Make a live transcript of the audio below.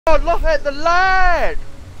Oh, look at the lag!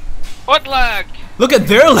 What lag? Look at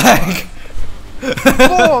their lag!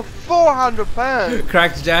 400 pounds!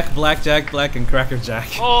 CRACKJACK, blackjack, black, and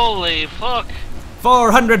CRACKJACK. Holy fuck!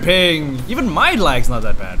 400 ping! Even my lag's not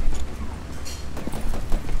that bad.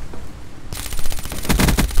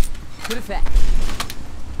 Good effect.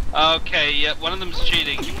 Okay, yeah, one of them's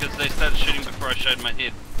cheating because they started shooting before I showed my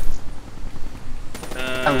head.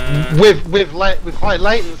 With high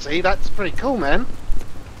latency, that's pretty cool, man.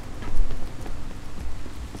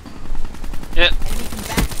 Yeah.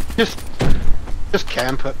 Just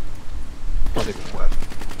camp it. Not even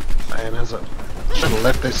worth it. Man, is it? Should have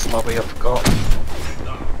left this lobby, I forgot.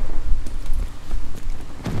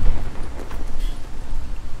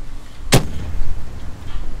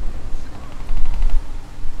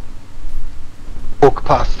 Walk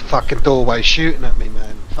past the fucking doorway shooting at me,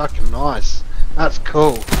 man. Fucking nice. That's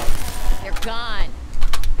cool. They're gone.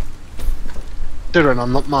 Considering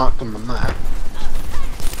I'm not marked on the map.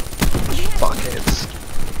 Fuckheads.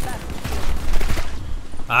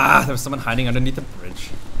 Ah, there was someone hiding underneath the bridge.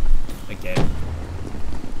 Again.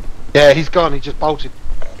 Yeah, he's gone. He just bolted.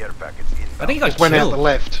 I think he got Just went out killed. the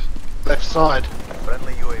left side.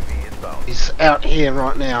 Friendly UAV inbound. He's out here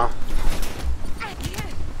right now.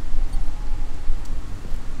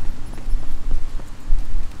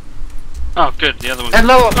 Oh, good, the other one. And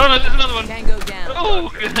lower. Oh no, there's another one! Tango down. Oh,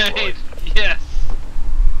 grenade! Yes!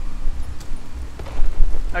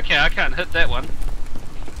 Okay, I can't hit that one.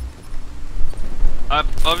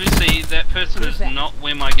 Obviously, that person is not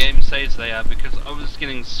where my game says they are because I was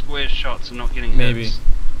getting square shots and not getting Maybe. hits.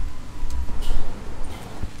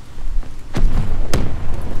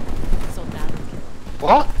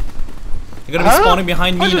 What? You're gonna be spawning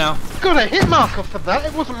behind me now. Got a hit marker for that.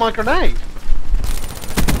 It wasn't my grenade.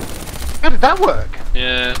 How did that work?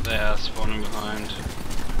 Yeah, they are spawning behind.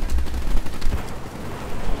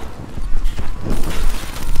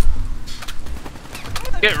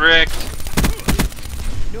 Get wrecked!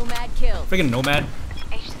 Nomad kill. Friggin' nomad.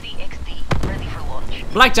 HCXD, ready for launch.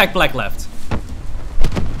 Blackjack, black left.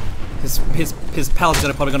 His pals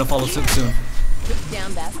are probably gonna follow suit soon. Took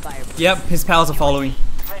down that fire. Yep, his pals are following.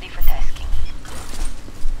 Ready for tasking.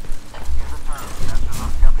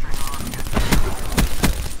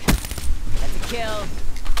 That's a kill.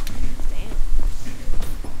 Damn.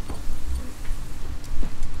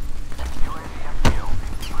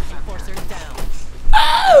 Enforcer down.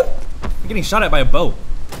 I'm getting shot at by a bow.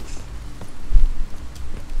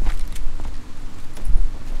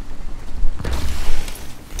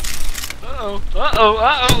 Uh-oh, uh-oh,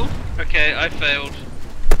 uh-oh! Okay, I failed.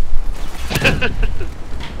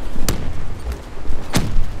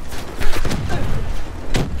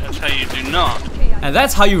 That's how you do not. And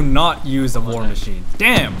that's how you not use a war machine.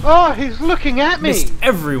 Damn! Oh, he's looking at me. Missed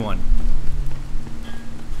everyone.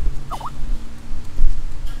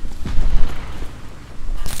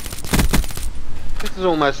 This is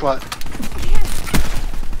almost like.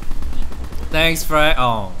 Thanks, Fry.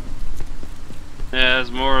 Oh. Yeah,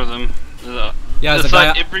 there's more of them. Yeah, there's it's a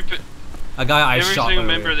guy, like a guy I every shot single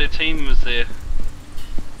earlier. member of their team was there.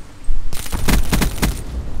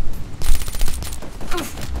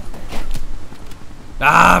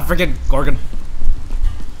 Ah, friggin' Gorgon.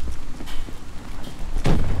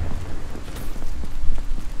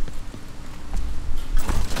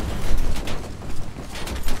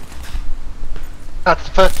 That's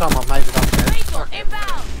the first time I've made it up there. Rachel,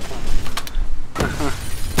 inbound.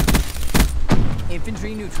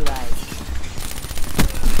 Infantry neutralized.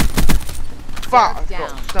 Fuck!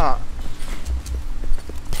 Down. Start.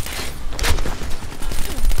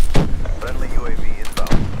 Friendly UAV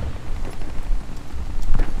inbound.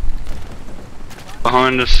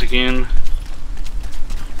 Behind us again.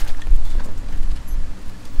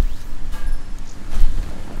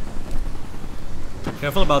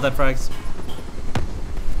 Careful about that, Frags.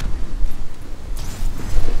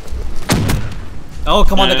 Oh,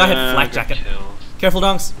 come on, the guy had flak jacket. Careful,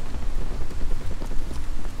 donks.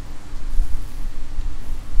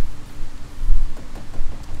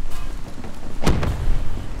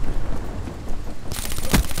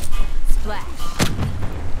 Splash.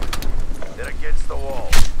 They're against the wall.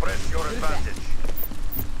 Press your advantage.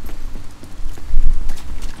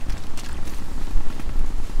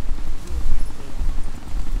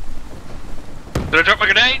 Did I drop my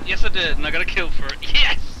grenade? Yes I did, and I got a kill for it.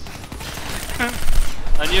 Yes!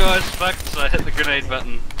 I knew I was fucked, so I hit the grenade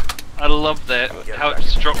button. I love that, how it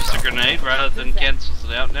just drops the grenade rather than cancels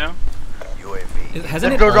it out now. UAV.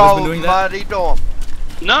 Hasn't The it good always been old doing that? muddy dome.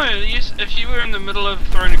 No, if you were in the middle of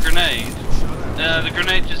throwing a grenade, the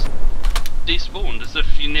grenade just despawned as if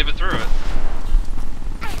you never threw it.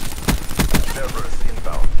 Cerberus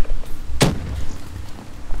inbound.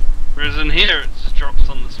 Whereas in here, it just drops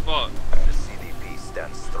on the spot.